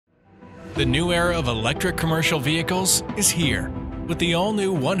The new era of electric commercial vehicles is here with the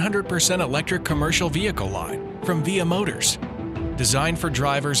all-new 100% electric commercial vehicle line from VIA Motors. Designed for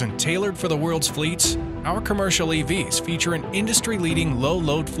drivers and tailored for the world's fleets, our commercial EVs feature an industry-leading low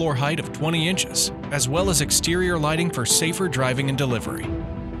load floor height of 20 inches, as well as exterior lighting for safer driving and delivery.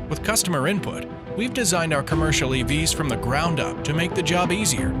 With customer input, we've designed our commercial EVs from the ground up to make the job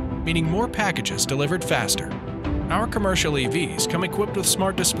easier, meaning more packages delivered faster. Our commercial EVs come equipped with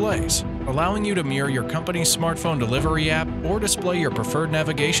smart displays, allowing you to mirror your company's smartphone delivery app or display your preferred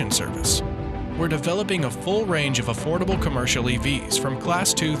navigation service. We're developing a full range of affordable commercial EVs from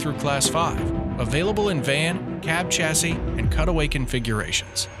Class 2 through Class 5, available in van, cab chassis, and cutaway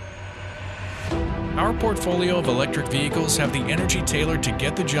configurations. Our portfolio of electric vehicles have the energy tailored to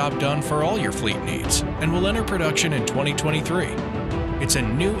get the job done for all your fleet needs and will enter production in 2023. It's a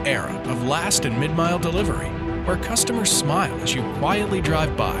new era of last and mid-mile delivery, where customers smile as you quietly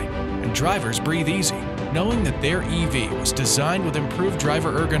drive by and drivers breathe easy, knowing that their EV was designed with improved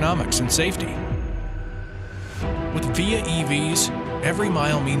driver ergonomics and safety. With VIA EVs, every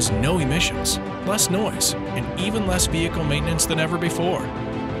mile means no emissions, less noise, and even less vehicle maintenance than ever before.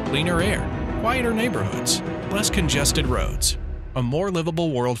 Cleaner air, quieter neighborhoods, less congested roads, a more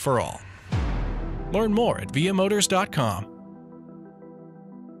livable world for all. Learn more at viamotors.com.